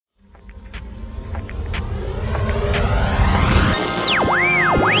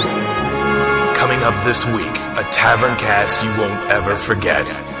this week, a Tavern Cast you won't ever forget.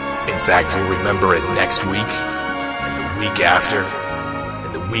 In fact, you'll remember it next week, and the week after,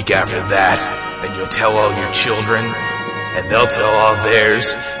 and the week after that, and you'll tell all your children, and they'll tell all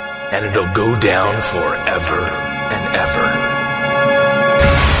theirs, and it'll go down forever and ever.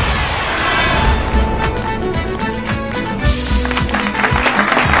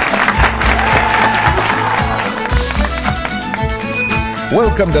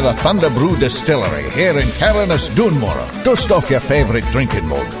 Welcome to the Thunder Brew Distillery here in Carinus Dunmore. Dust off your favourite drinking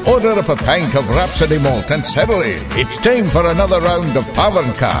mug, order up a pint of Rhapsody Malt and settle in. It's time for another round of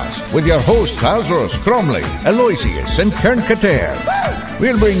Taverncast with your hosts Azros, Cromley, Aloysius and Kern-Kater.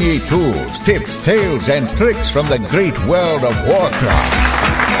 We'll bring ye tools, tips, tales and tricks from the great world of Warcraft.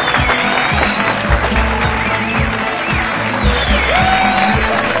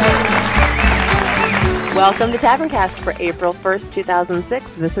 Welcome to Taverncast for April 1st,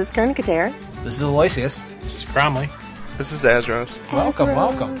 2006. This is Kern-Kater. This is Aloysius. This is Cromley. This is Azros. Welcome.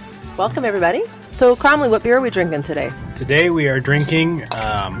 Welcome, everybody. So, Cromley, what beer are we drinking today? Today we are drinking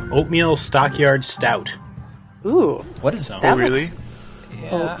Oatmeal Stockyard Stout. Ooh. What is that? Oh, really?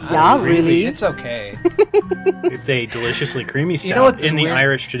 Yeah, really? It's okay. It's a deliciously creamy stout in the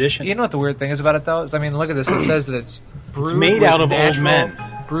Irish tradition. You know what the weird thing is about it, though? Is, I mean, look at this. It says that it's brewed It's made out of old men.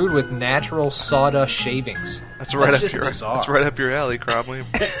 Brewed with natural sawdust shavings. That's right just up your. bizarre. That's right up your alley, Cromley.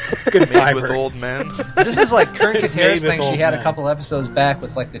 It's good Made fiber. with old men. This is like Kern-Kater's made with thing she old had men. a couple episodes back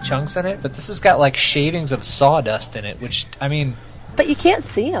with like the chunks in it, but this has got like shavings of sawdust in it, which, I mean... But you can't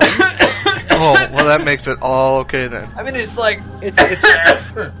see them. Oh, well, that makes it all okay then. I mean, it's like... It's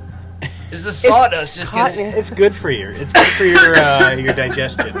Is the sawdust just gets... cotton. it's good for you. It's good for your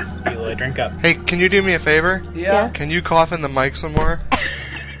digestion. Eli, drink up. Hey, can you do me a favor? Yeah. Can you cough in the mic some more?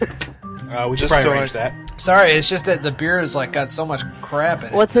 We should Just probably so arrange that. Sorry, it's just that the beer has like got so much crap in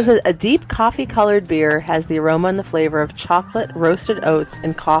it. Well, it says a deep coffee-colored beer has the aroma and the flavor of chocolate, roasted oats,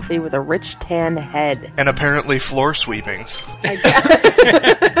 and coffee with a rich tan head. And apparently floor sweepings.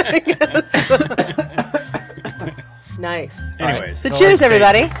 I guess. Nice. Anyways. So cheers,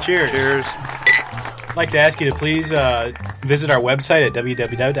 everybody. Cheers. Cheers. I'd like to ask you to please visit our website at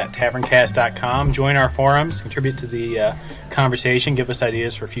www.taverncast.com, join our forums, contribute to the conversation, give us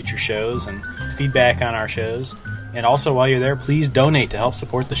ideas for future shows and feedback on our shows. And also, while you're there, please donate to help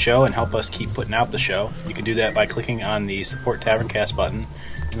support the show and help us keep putting out the show. You can do that by clicking on the Support Taverncast button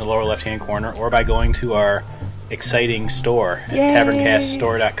in the lower left-hand corner, or by going to our exciting store at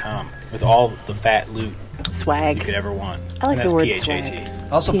taverncaststore.com with all the fat loot Swag. you could ever want. I like And the word that's PHAT. swag.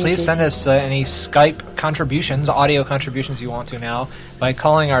 Also, please send us any Skype contributions, audio contributions you want to now, by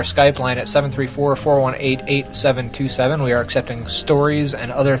calling our Skype line at 734-418-8727. We are accepting stories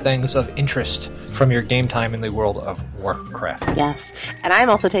and other things of interest from your game time in the world of Warcraft. Yes. And I'm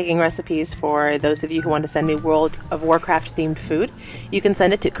also taking recipes for those of you who want to send me World of Warcraft-themed food. You can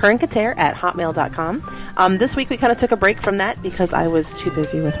send it to kernkater@hotmail.com. This week we kind of took a break from that because I was too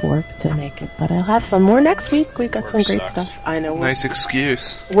busy with work to make it. But I'll have some more next week. We've got some great sucks. stuff. I know. Nice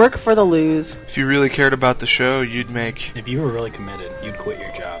excuse. Work for the lose. If you really cared about the show, you'd make If you were really committed, you'd quit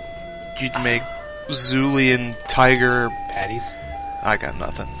your job. Zulian Tiger. Patties? I got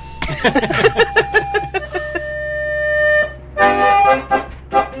nothing.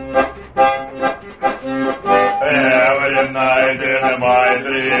 Every night in my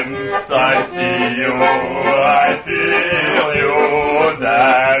dreams I see you, I feel you,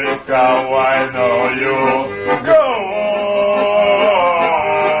 that is how I know you. Go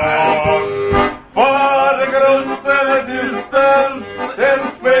on, far across the distance and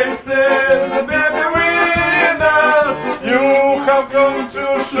spaces between us, you have come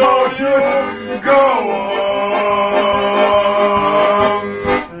to show you. Go on,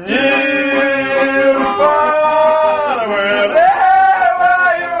 near, far, wherever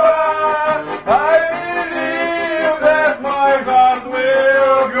you are, I believe that my heart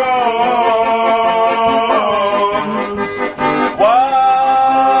will go on.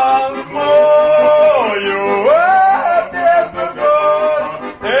 Once more you are never gone,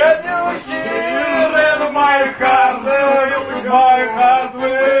 and you hear in my heart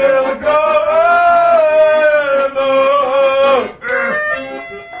will go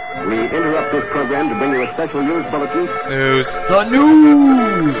on. We interrupt this program to bring you a special news bulletin. News. The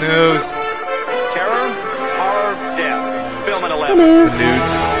news! News. Terror, horror, death. Film at 11. The news.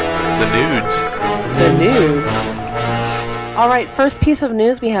 The nudes. The news. All right, first piece of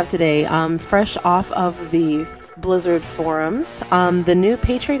news we have today, fresh off of the Blizzard forums, the new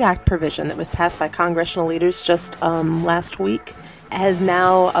Patriot Act provision that was passed by congressional leaders just last week has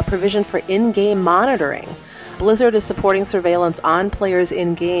now a provision for in-game monitoring. Blizzard is supporting surveillance on players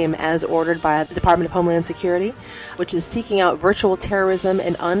in-game as ordered by the Department of Homeland Security, which is seeking out virtual terrorism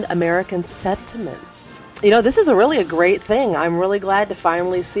and un-American sentiments. You know, this is really a great thing. I'm really glad to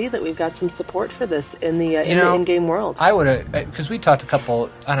finally see that we've got some support for this in the in-game world. I would have, because we talked a couple,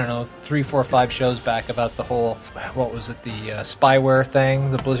 3, 4, 5 shows back about the whole, what was it, the spyware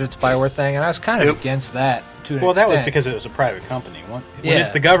thing, the Blizzard spyware thing, and I was kind of against that to an extent. Well, that was because it was a private company. When it's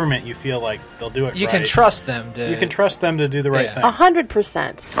the government, you feel like they'll do it right. You can trust them to... You can trust them to do the right thing.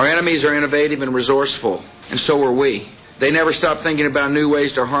 100%. Our enemies are innovative and resourceful, and so are we. They never stop thinking about new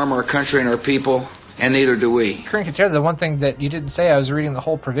ways to harm our country and our people. And neither do we. The one thing that you didn't say, I was reading the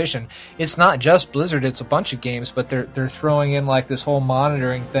whole provision. It's not just Blizzard; it's a bunch of games, but they're throwing in like this whole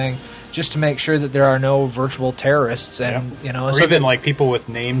monitoring thing just to make sure that there are no virtual terrorists, and or so even like people with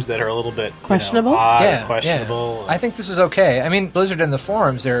names that are a little bit questionable. Questionable. Yeah. I think this is okay. I mean, Blizzard in the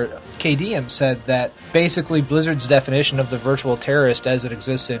forums, KDM said that basically Blizzard's definition of the virtual terrorist as it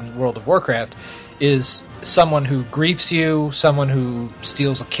exists in World of Warcraft is someone who griefs you, someone who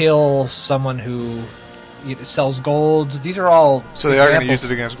steals a kill, someone who sells gold. These are all So they are going to use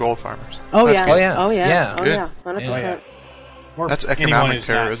it against gold farmers. Oh, That's yeah. good. Oh, yeah. Good. 100%. That's economic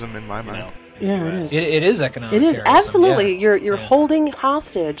terrorism in my mind. Yeah, it is. It is economic terrorism. It is, absolutely. Yeah. You're holding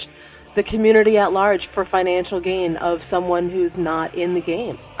hostage the community at large for financial gain of someone who's not in the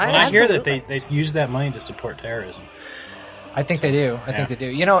game. I hear that they use that money to support terrorism. I think they do. I think they do.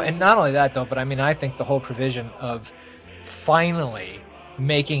 You know, and not only that, though, but I mean, I think the whole provision of finally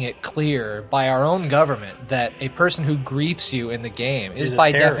making it clear by our own government that a person who griefs you in the game is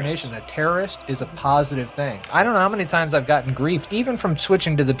by definition a terrorist is a positive thing. I don't know how many times I've gotten griefed, even from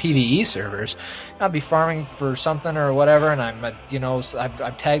switching to the PvE servers. I'll be farming for something or whatever, and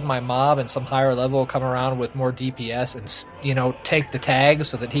I've tagged my mob, and some higher level will come around with more DPS and take the tag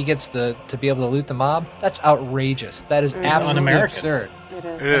so that he gets to be able to loot the mob. That's outrageous. That is absolutely absurd. It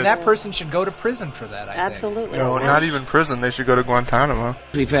is. And that person should go to prison for that, I think. Absolutely. No, not even prison. They should go to Guantanamo.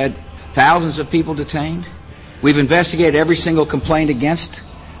 We've had thousands of people detained. We've investigated every single complaint against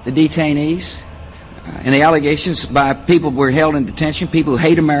the detainees. And the allegations by people who were held in detention, people who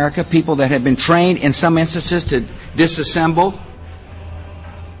hate America, people that have been trained in some instances to disassemble.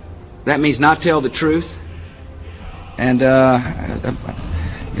 That means not tell the truth. And,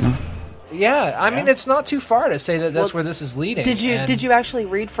 Yeah, I mean, it's not too far to say that that's where this is leading. Did you actually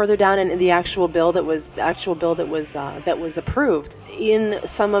read further down in the actual bill that was approved in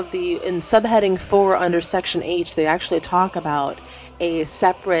subheading 4 under Section H? They actually talk about a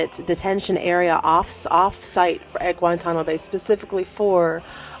separate detention area off-site at Guantanamo Bay, specifically for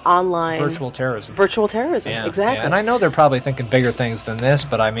online virtual terrorism. Yeah, exactly. Yeah. And I know they're probably thinking bigger things than this,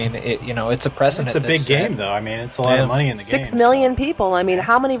 but I mean, it's a precedent. It's a big game, though. I mean, it's a lot of money in the game. 6 million people. I mean,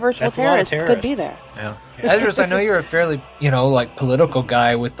 how many virtual terrorists could be there? Yeah. Ezra, I know you're a fairly, political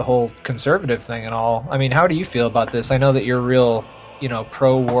guy with the whole conservative thing and all. I mean, how do you feel about this? I know that you're real,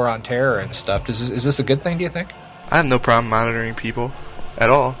 pro-war on terror and stuff. Is this a good thing, do you think? I have no problem monitoring people at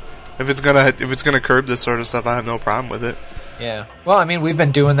all. If it's gonna curb this sort of stuff, I have no problem with it. Yeah. Well, I mean, we've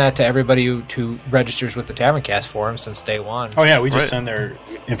been doing that to everybody who registers with the Taverncast forum since day one. Oh, yeah, we just send their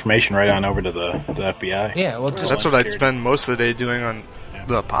information right on over to the FBI. Yeah, well, that's what I'd spend most of the day doing on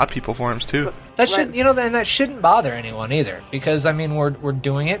the Pod People forums, too. That should, and that shouldn't bother anyone either, because, I mean, we're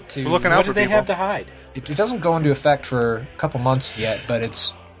doing it to... We're looking out for people. What do they have to hide? It doesn't go into effect for a couple months yet, but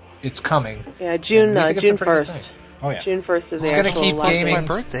it's coming. Yeah, June 1st. Oh, yeah. June 1st is it's the actual keep last gaming. My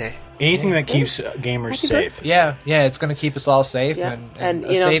birthday. Anything that keeps gamers safe. Yeah, it's going to keep us all safe, and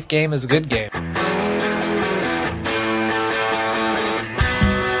a safe game is a good game.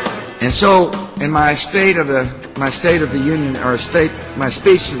 And so, in my state of the union, or my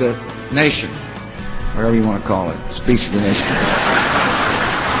speech to the nation, whatever you want to call it, speech to the nation,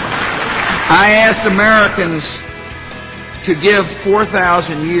 I asked Americans to give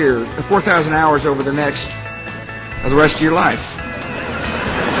 4,000 hours over the rest of your life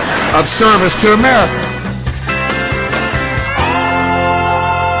of service to America.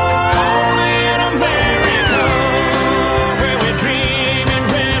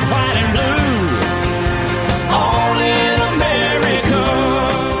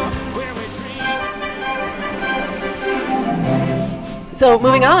 So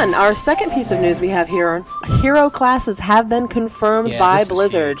moving on, our second piece of news we have here: hero classes have been confirmed by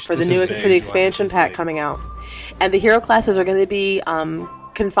Blizzard for the expansion pack coming out, and the hero classes are going to be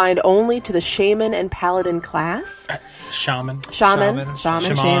confined only to the Shaman and Paladin class. Shaman. The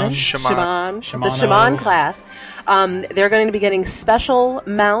Shaman class. They're going to be getting special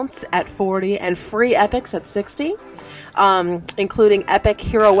mounts at 40 and free epics at 60. including epic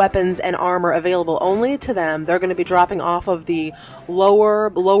hero weapons and armor available only to them. They're going to be dropping off of the lower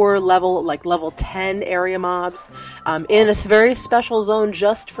level, like level 10 area mobs, in a very special zone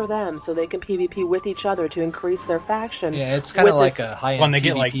just for them, so they can PvP with each other to increase their faction. Yeah, it's kind of like a high-end When they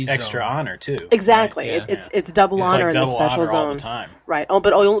get PvP extra zone. honor too. Exactly, Right? it's double honor like in the double special honor zone all the time. Right. Oh,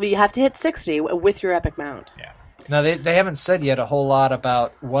 but you have to hit 60 with your epic mount. Yeah. Now, they haven't said yet a whole lot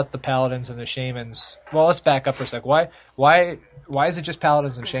about what the paladins and the shamans... Well, let's back up for a sec. Why is it just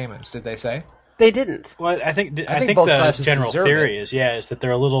paladins and shamans, did they say? They didn't. Well, I think both the classes general deserve theory it. is that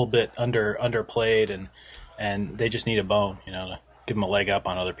they're a little bit underplayed and they just need a bone, to give them a leg up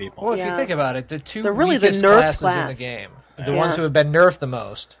on other people. Well, if Yeah. you think about it, the two They're really the weakest nerfed classes in class. the game, the Yeah. ones who have been nerfed the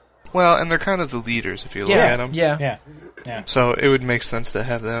most. Well, and they're kind of the leaders if you look Yeah, at them. yeah. Yeah. So it would make sense to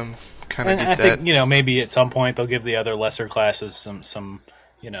have them kind of And get I that. think maybe at some point they'll give the other lesser classes some some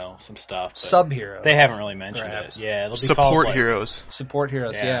stuff. But Sub-heroes. They haven't really mentioned Perhaps. it. Yeah, it'll be Support called, like, heroes. Support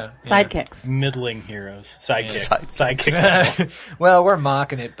heroes, yeah. Sidekicks. middling heroes, sidekicks. Yeah. Well, we're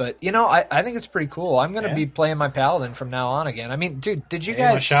mocking it, but I think it's pretty cool. I'm going to Yeah. be playing my paladin from now on again. I mean, dude, did you Hey,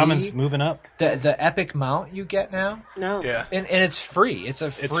 my guys shaman's see moving up. the epic mount you get now? No. Yeah. And it's free. It's a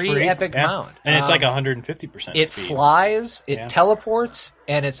It's free epic yeah. mount, and it's like Um, 150% It speed. flies, it Yeah. teleports,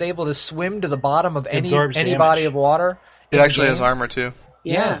 and it's able to swim to the bottom of any absorbs body damage. of water. It in the actually has game. armor too.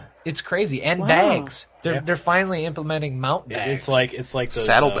 Yeah, it's crazy, and Wow. bags. Yeah. They're finally implementing mount bags. It's like those,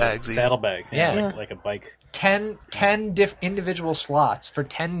 Saddlebags, even. Saddlebags. Yeah, Yeah. like a bike. 10 individual slots for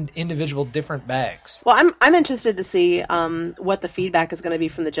 10 individual different bags. Well, I'm interested to see what the feedback is going to be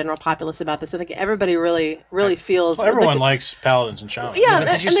from the general populace about this. I think everybody really feels. Well, everyone the- likes paladins and shamans. Yeah,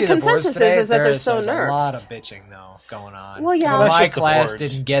 But did you and see the boards consensus today? is that they're There's so a nerfed. lot of bitching though going on. Well, yeah. Well, that's my just the class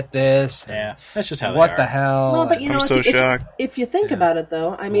boards. didn't get this. and Yeah, that's just how what they the are. hell? Well, but you I'm know, so shocked. if you think about it,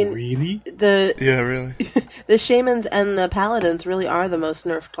 though, I mean, Really? the Yeah, really. the shamans and the paladins really are the most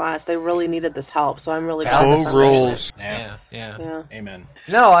nerfed class. They really needed this help, so I'm really glad. Full that they're mentioning rolls. Yeah. yeah. it. Yeah. Amen.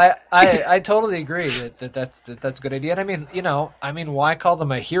 No, I totally agree that's a good idea. And I mean, why call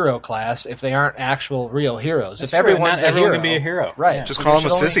them a hero class if they aren't actual real heroes? That's if true, everyone's not everyone a can be a hero. right? Yeah. Just Well, call there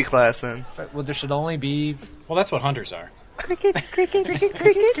them a should sissy class then. Well, there should only be. Well, that's what hunters are. Cricket, cricket, cricket,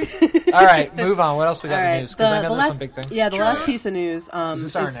 cricket. All right, move on. What else we got All in the right, news? Because I know the there's last, some big things. yeah, the last piece of news. Is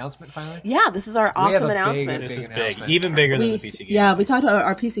this our announcement finally? Yeah, this is our We have awesome a big- announcement. This is big, announcement. even bigger than the PC game. Yeah, we talked about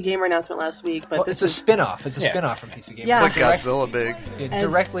our PC Gamer announcement last week, but Well, this it's a is spin-off. It's a Yeah. spin-off from PC Gamer. Yeah. It's like Godzilla big.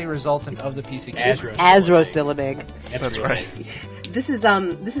 Directly resultant of the PC Gamer. Azro. Azrosilibig. That's right. This is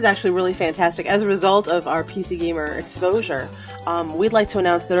actually really fantastic. As a result of our PC Gamer exposure, we'd like to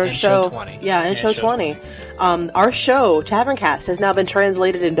announce that our And Show 20. and Show 20, our show Taverncast has now been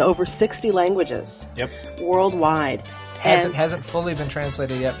translated into over 60 languages Yep. worldwide. And Hasn't fully been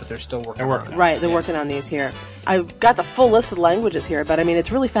translated yet, but they're still working. They're working on it. right, they're working on these here. I've got the full list of languages here, but I mean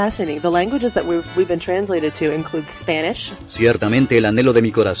it's really fascinating. The languages that we've been translated to include Spanish, Ciertamente el anhelo de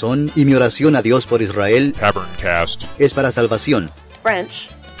mi corazón y mi oración a Dios por Israel Taverncast. es para salvación. French,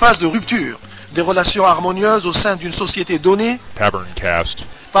 Phase de rupture des relations harmonieuses au sein d'une société donnée Taverncast.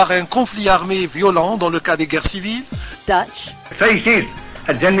 par un conflit armé violent dans le cas des guerres civiles. Dutch,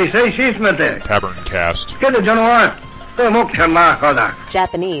 Taverncast.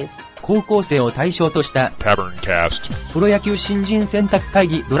 Japanese, 高校生を対象とした Taverncast. プロ野球新人選択会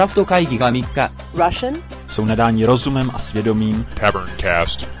議ドラフト会議が3日 Russian, Jsou nadáni rozumem a svědomím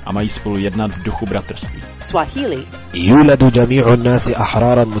Taverncast. a mají spolu jednat v duchu bratrství. Swahili, يولد جميع الناس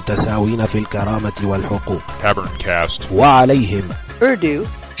أحرارا متساوين في الكرامة والحقوق Taverncast. وعليهم Urdu,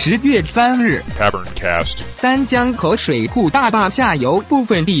 10月3日 Taverncast. 三江口水库大坝下游部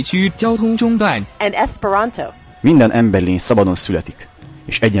分地区交通中断 and Esperanto. Minden emberlény szabadon születik,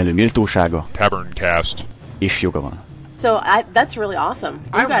 és egyenlő méltósága Taverncast. és joga van. So that's really awesome.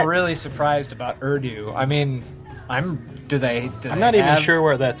 We've I'm got- really surprised about Urdu. I mean, do they I'm not even have- sure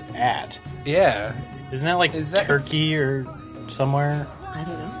where that's at. Yeah. Isn't that like Turkey or somewhere? I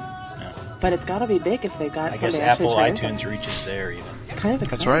don't know. But it's got to be big if they've got I guess somebody actually Apple translating. iTunes reaches there even. Kind of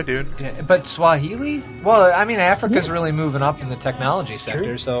That's exciting. right, dude. Yeah, but Swahili? Well, I mean, Africa's really moving up in the technology sector,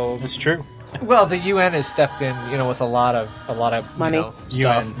 true. so It's true. well, the UN has stepped in, with a lot of Money. stuff,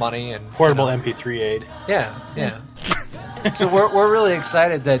 UN. money, and Portable MP3 aid. Yeah. So we're really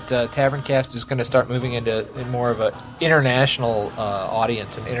excited that Taverncast is going to start moving into more of an international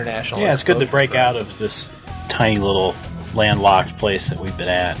audience and international. Yeah, it's good to exposure break for out us. of this tiny little landlocked place that we've been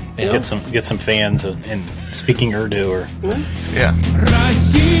at. Yeah. Get some fans in speaking Urdu or Yeah.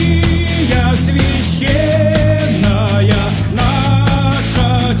 Россия священная,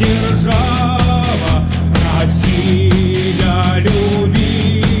 наша держава, Россия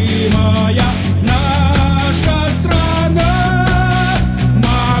любимая, наша страна.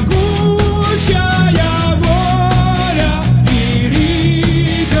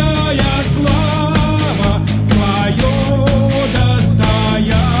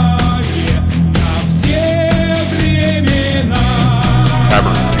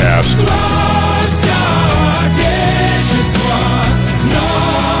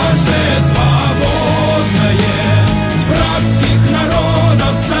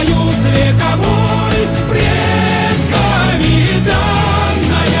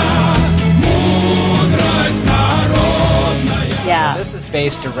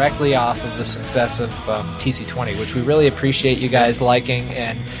 based directly off of the success of TC20, which we really appreciate you guys liking,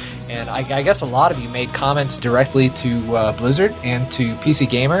 and I guess a lot of you made comments directly to Blizzard and to PC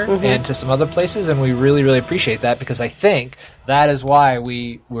Gamer and to some other places, and we really, really appreciate that, because I think that is why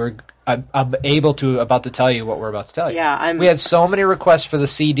I'm about to tell you what we're about to tell you. Yeah, we had so many requests for the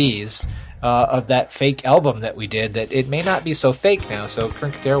CDs of that fake album that we did that it may not be so fake now. So,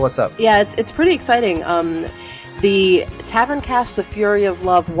 Trinketeer, what's up? Yeah, it's pretty exciting. The Taverncast The Fury of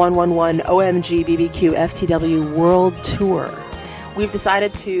Love 111 OMG BBQ FTW World Tour. We've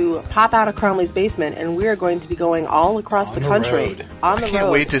decided to pop out of Cromley's basement, and we are going to be going all across the country on the road. I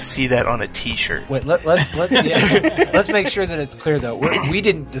can't wait to see that on a T-shirt. Wait, let's make sure that it's clear though. We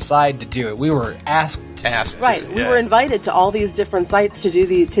didn't decide to do it. We were asked. Right, we were invited to all these different sites to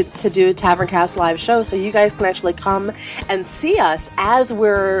do to Taverncast live show, so you guys can actually come and see us as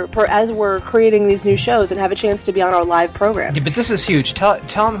we're creating these new shows and have a chance to be on our live programs. Yeah, but this is huge. Tell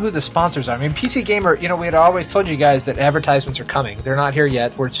them who the sponsors are. I mean, PC Gamer. We had always told you guys that advertisements are coming. They're not here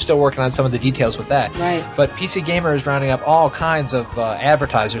yet. We're still working on some of the details with that. Right. But PC Gamer is rounding up all kinds of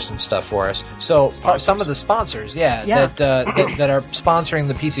advertisers and stuff for us. So some of the sponsors, that are sponsoring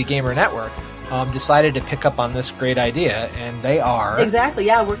the PC Gamer Network, decided to pick up on this great idea, and they are exactly.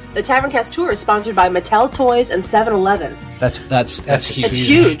 Yeah, the Taverncast tour is sponsored by Mattel Toys and 7-Eleven. That's huge. It's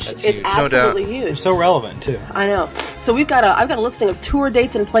huge. It's absolutely huge. It's so relevant too. I know. So I've got a listing of tour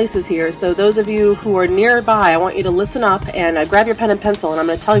dates and places here. So those of you who are nearby, I want you to listen up and grab your pen and pencil, and I'm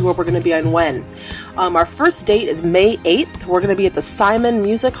going to tell you where we're going to be and when. Our first date is May 8th. We're going to be at the Simon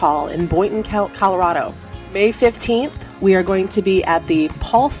Music Hall in Boynton, Colorado. May 15th, we are going to be at the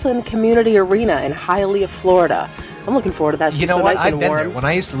Paulson Community Arena in Hialeah, Florida. I'm looking forward to that. You know what? I've been there. When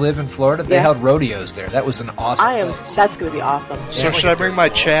I used to live in Florida, they held rodeos there. That was an awesome place. That's going to be awesome. So should I bring my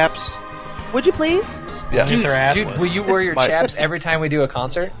chaps? Would you please? Yeah. Dude, will you wear your chaps every time we do a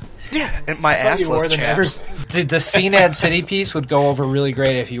concert? Yeah, and my assless chaps. The CNAD City piece would go over really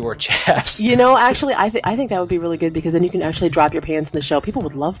great if you wore chaps. Actually, I think that would be really good, because then you can actually drop your pants in the show. People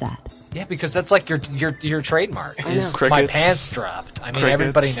would love that. Yeah, because that's like your trademark. Is Crickets. My pants dropped. I mean,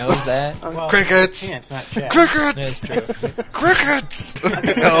 everybody knows that. Well, crickets. Pants, not chaps. Crickets. Crickets.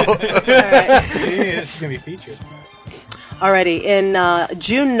 No. All right. It's gonna be featured. Alrighty, in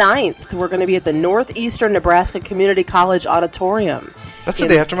June 9th, we're going to be at the Northeastern Nebraska Community College Auditorium. That's the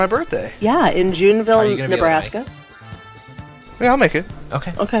day after my birthday. Yeah, in Juneville, Nebraska. Yeah, I'll make it.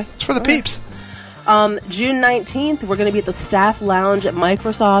 Okay. It's for the peeps. June 19th, we're going to be at the Staff Lounge at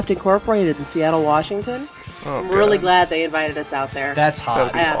Microsoft Incorporated in Seattle, Washington. I'm really glad they invited us out there. That's hot. That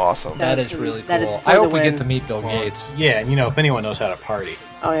would be awesome. That is really cool. That is I hope we get to meet Bill Gates. Yeah, and if anyone knows how to party,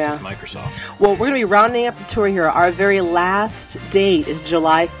 it's Microsoft. Well, we're going to be rounding up the tour here. Our very last date is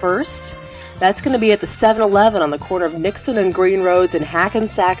July 1st. That's going to be at the 7-Eleven on the corner of Nixon and Green Roads in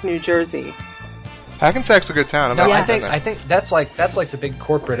Hackensack, New Jersey. Hackensack's a good town. I think that's like the big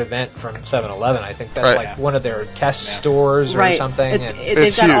corporate event from 7-Eleven. I think that's like one of their test stores or something.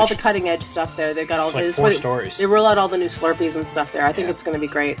 They've got all the cutting edge stuff there. They've got all the 4 stories. They roll out all the new Slurpees and stuff there. I think it's going to be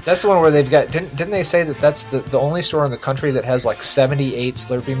great. That's the one where they've got. Didn't they say that that's the only store in the country that has like 78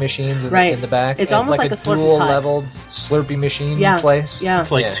 Slurpee machines in the back? It's almost like a Slurpee dual leveled Slurpee machine place. Yeah,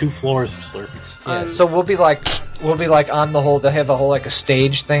 it's like 2 floors of Slurpees. Yeah. So we'll be like on the whole. They have a whole like a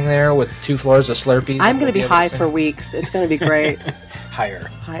stage thing there with 2 floors of Slurpees. I'm going to be high for weeks. It's going to be great. Higher.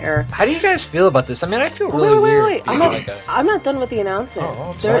 How do you guys feel about this? I mean, I feel really weird. Wait. I'm not done with the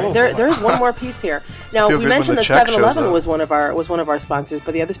announcement. There's one more piece here. Now we mentioned that 7-Eleven was one of our sponsors,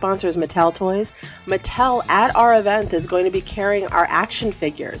 but the other sponsor is Mattel Toys. Mattel at our event is going to be carrying our action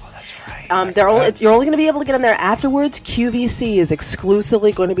figures. That's right. You're only going to be able to get them there afterwards. QVC is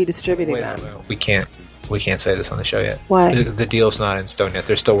exclusively going to be distributing them. We can't say this on the show yet. Why? The deal's not in stone yet.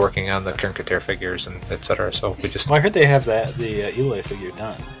 They're still working on the Trinketeer figures and etc. So we just. Well, I heard they have the Eloi figure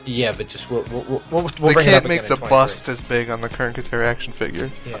done. Yeah, but just we'll they bring can't it up make the bust as big on the Trinketeer action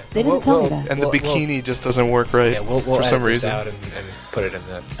figure. Yeah, they didn't tell me that. And the bikini just doesn't work right for some reason. Out and put it in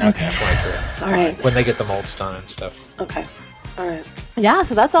the 23. All right. When they get the molds done and stuff. Okay. All right. Yeah,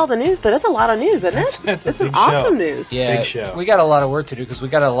 so that's all the news, but it's a lot of news, isn't it? This is awesome news. Yeah, big show. We got a lot of work to do because we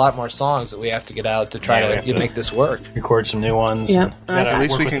got a lot more songs that we have to get out to try to make this work. Record some new ones. Yeah. At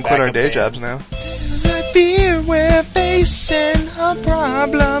least we can quit our day jobs now. I fear we're facing a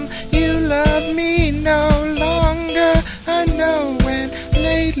problem. You love me no longer. I know, and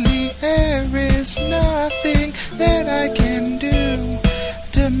lately there is nothing that I can do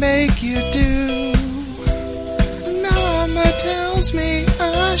to make you do. Mama tells me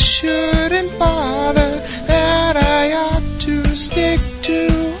I shouldn't bother, that I ought to stick to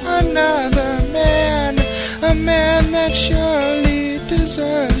another man, a man that surely deserves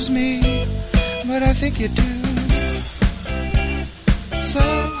deserves me, but I think you do. So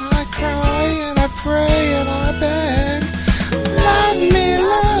I cry and I pray and I beg.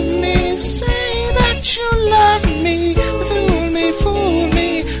 Love me, say that you love me. Fool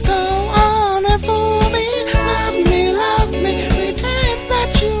me, go on and fool me. Love me, pretend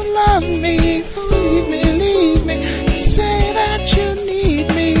that you love me. Leave me, say that you need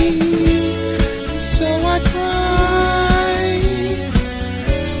me. So I cry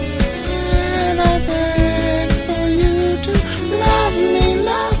and I beg for you to love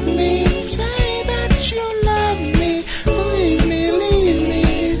me, say that you love me. Leave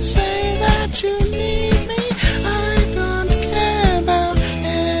me, say that you need me. I don't care about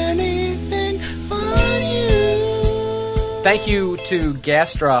anything but you. Thank you to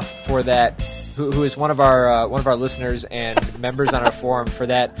Gastroff for that, who is one of our listeners and members on our forum, for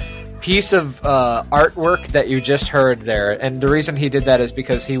that piece of artwork that you just heard there. And the reason he did that is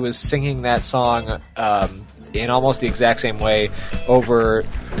because he was singing that song in almost the exact same way over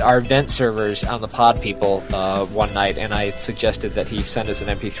our event servers on the Pod People one night, and I suggested that he send us an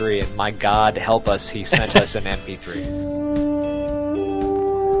MP3, and my God help us, he sent us an MP3.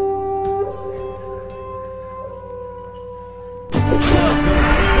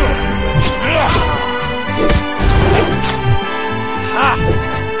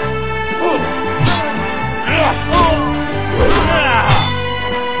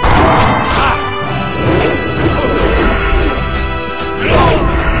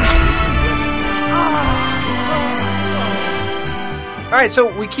 Alright,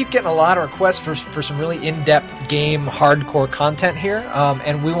 so we keep getting a lot of requests for some really in-depth game hardcore content here,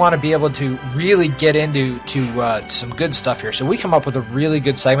 and we want to be able to really get into some good stuff here. So we come up with a really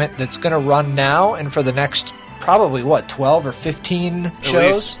good segment that's going to run now and for the next probably, 12 or 15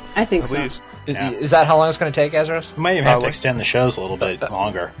 shows? I think so. Yeah. Is that how long it's going to take, Ezra? We might even have to extend the shows a little bit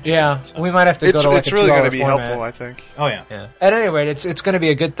longer. Yeah, so we might have to go to like it's a really 2-hour going to be format. helpful, I think. Oh, yeah. At any rate, it's going to be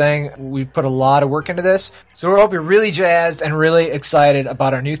a good thing. We put a lot of work into this. So we hope you're really jazzed and really excited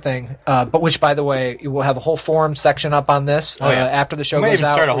about our new thing. But which, by the way, we'll have a whole forum section up on this after the show we might goes even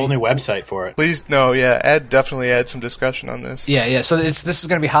out. start a whole new website for it. Please, definitely add some discussion on this. Yeah, so this is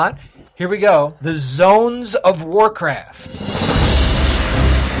going to be hot. Here we go. The Zones of Warcraft.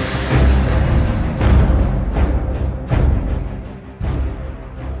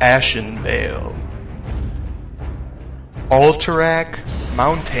 Ashenvale, Alterac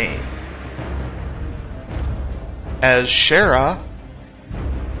Mountain, as Shara,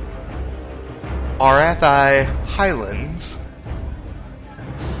 Arathi Highlands,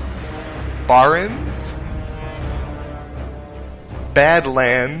 Barrens,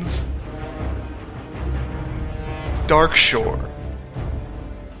 Badlands, Darkshore,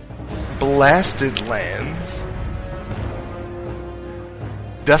 Blasted Lands,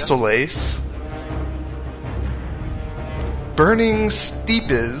 Desolace, Burning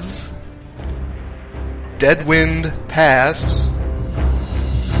Steepes, Deadwind Pass,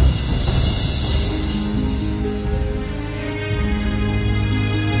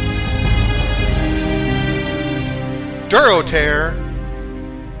 Durotar,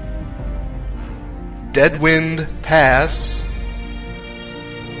 Deadwind Pass,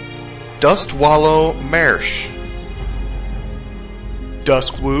 Dustwallow Marsh,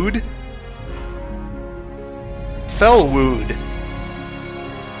 Duskwood, Fellwood,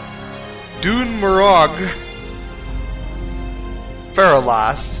 Dune Morog,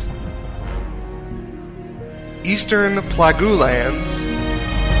 Feralas, Eastern Plagulands,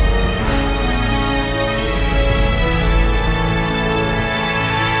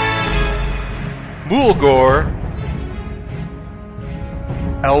 Mulgore,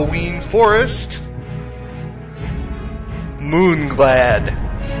 Elwyn Forest, Moonglad,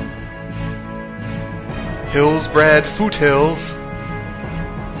 Hillsbrad Foothills,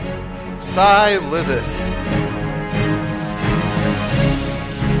 Silithus,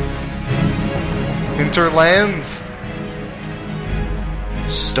 Hinterlands,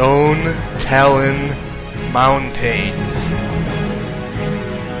 Stone Talon Mountains.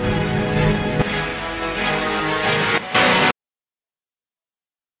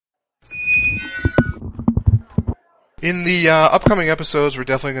 In the upcoming episodes, we're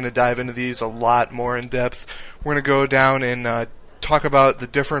definitely going to dive into these a lot more in depth. We're going to go down and talk about the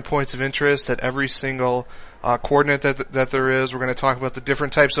different points of interest at every single coordinate that there is. We're going to talk about the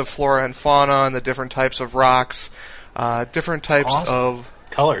different types of flora and fauna and the different types of rocks, different types of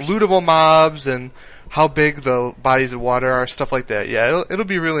colors, lootable mobs, and how big the bodies of water are, stuff like that. Yeah, it'll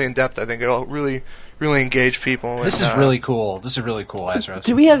be really in depth. I think it'll really really engage people. This is really cool. This is really cool, Azeroth.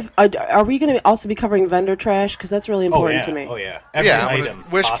 Do we have? Are we going to also be covering vendor trash? Because that's really important to me. Oh yeah. Every item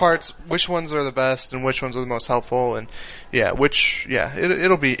which possible. parts, which ones are the best, and which ones are the most helpful, and it'll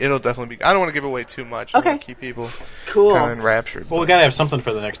definitely be. I don't want to give away too much. Okay. I want to keep people cool kind of enraptured. Well, we got to have something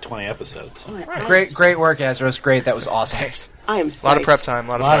for the next 20 episodes. Great work, Azeroth. Great. That was awesome. I am a lot of prep time.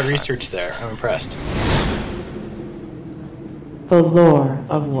 A lot of research there. I'm impressed. The lore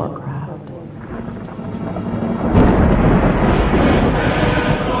of Warcraft.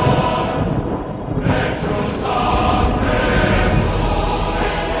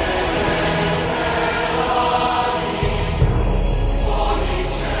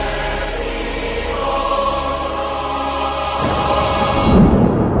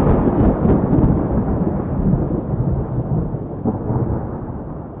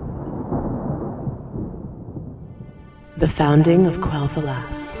 The founding of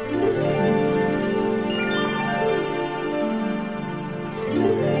Quel'Thalas.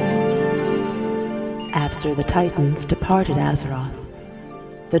 After the Titans departed Azeroth,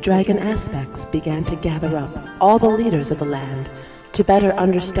 the dragon aspects began to gather up all the leaders of the land to better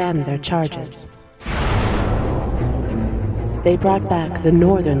understand their charges. They brought back the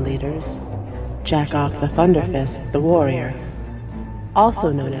northern leaders, Jakoff the Thunderfist, the warrior,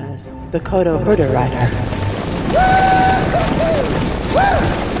 also known as the Kodo Herder Rider,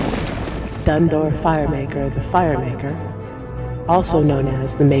 Dundor Firemaker the Firemaker, also known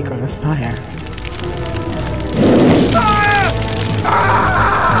as the Maker of Fire,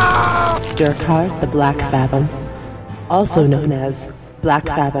 Dirkheart the Black Fathom, also known as Black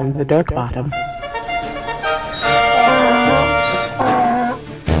Fathom the Dirkbottom,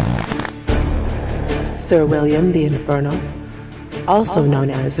 Sir William the Infernal, also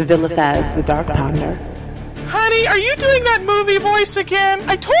known as Villafaz the Dark Ponder. Honey, are you doing that movie voice again?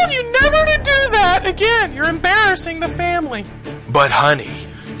 I told you never to do that again. You're embarrassing the family. But honey,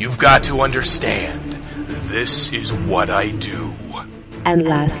 you've got to understand, this is what I do. And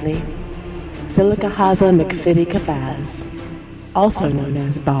lastly, Silicahaza McFitty Kafaz, also known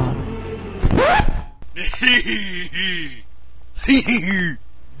as Bob.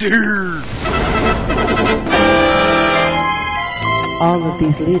 All of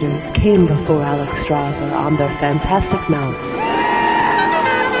these leaders came before Alexstrasza on their fantastic mounts.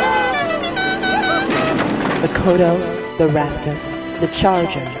 The Kodo, the Raptor, the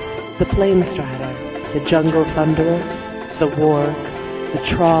Charger, the Planestrider, the Jungle Thunderer, the Warg, the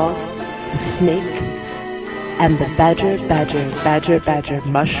Troll, the Snake, and the Badger,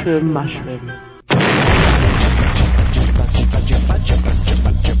 Mushroom.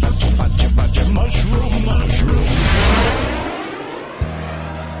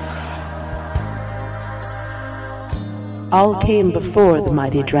 All came before the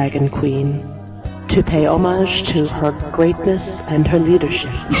mighty Dragon Queen to pay homage to her greatness and her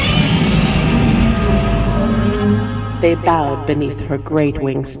leadership. They bowed beneath her great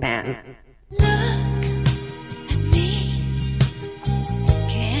wingspan.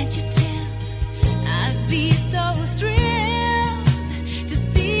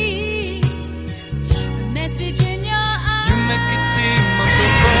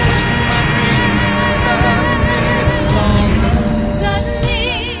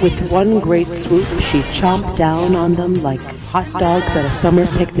 With one great swoop, she chomped down on them like hot dogs at a summer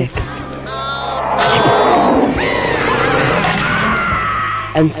picnic.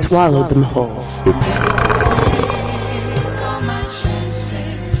 And swallowed them whole.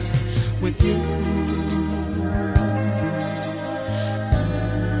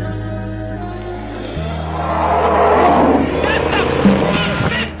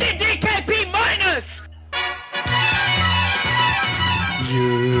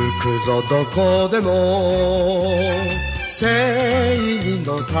「どこでも正義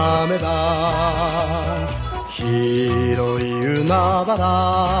のためだ」「広い海原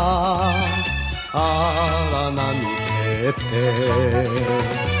荒波蹴って」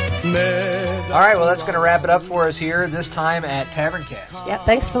All right, well, that's going to wrap it up for us here this time at TavernCast. Yeah,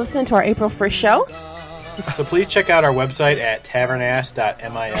 thanks for listening to our April 1st show. So please check out our website at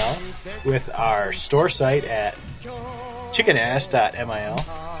tavernass.mil with our store site at chickenass.mil.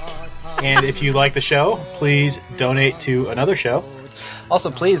 And if you like the show, please donate to another show. Also,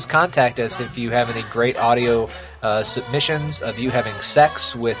 please contact us if you have any great audio submissions of you having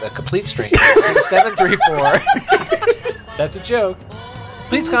sex with a complete stranger. 734. That's a joke.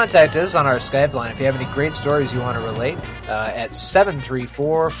 Please contact us on our Skype line if you have any great stories you want to relate at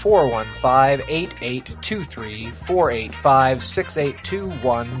 734-415-8823,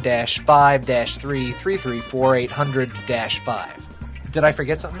 485-6821-5-3334800-5. Did I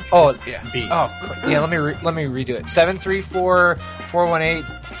forget something? Oh, yeah. B. Oh, yeah. Let me redo it.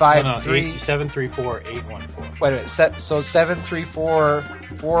 734-418-53. 734-814. Wait a minute. So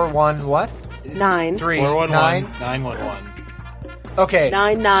 734-41 what? 9. 411-911. Okay.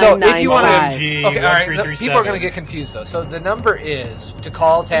 9995. So if you want to, OMG, okay, all right. 1337. People are going to get confused though. So the number is to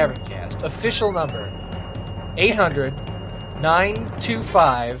call Taverncast. Official number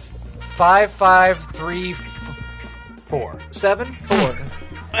 800-925-5534. 74.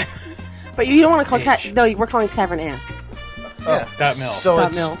 But you don't want to call no, we're calling Tavern Ass. Yeah. .mil. So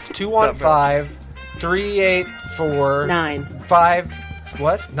 .mil. it's 215-384 9. 5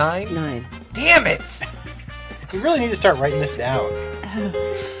 what? 9? 9. Damn it! We really need to start writing this down.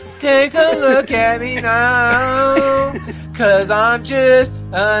 Take a look at me now, 'cause I'm just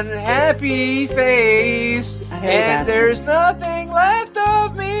unhappy face, and there's nothing left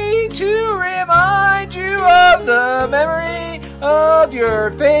of me to remind you of the memory of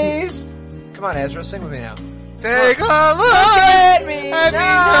your face. Come on, Ezra, sing with me now. Take a look at me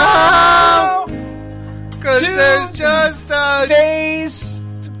now, 'cause there's just a face,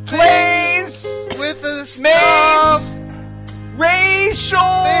 place, with a mace, racial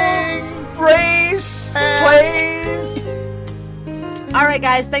race, place. All right,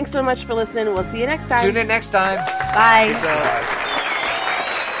 guys. Thanks so much for listening. We'll see you next time. Tune in next time. Bye.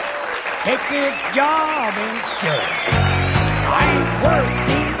 Take this job and show. I ain't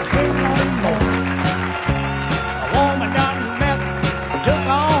working no more. A woman done left, took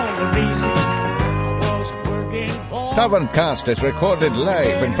on the reason I was working for. Taverncast is recorded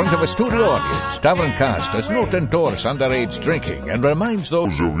live in front of a studio audience. Taverncast does not endorse underage drinking and reminds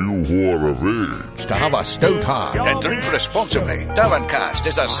those of you who are of age to have a stout heart and drink responsibly. Taverncast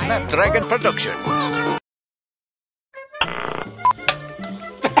is a Snapdragon production.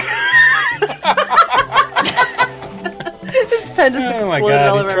 His pen just Oh my exploded all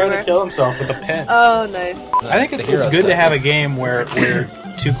god, he's over trying to everywhere. kill himself with a pen. Oh, nice. I think it's good to have a game where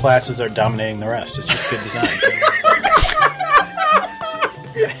two classes are dominating the rest. It's just good design.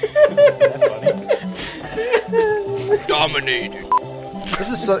 Dominated. This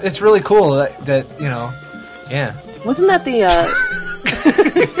is so, it's really cool that you know, yeah. Wasn't that the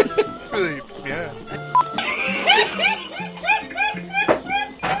Really, yeah.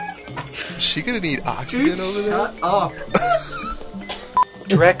 Is she gonna need oxygen over there? Shut up.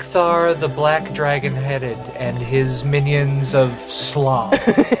 Drekthar the Black Dragon-Headed and his minions of Slav.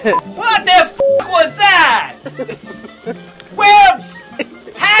 What the f*** was that? Webs!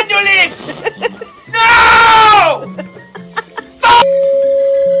 Handle it! No!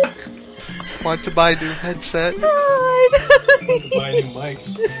 Want to buy a new headset? Buy new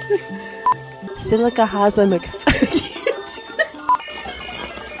mics. Silica Haza McFaggot.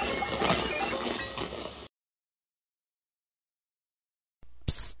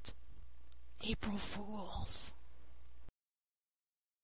 April Fools.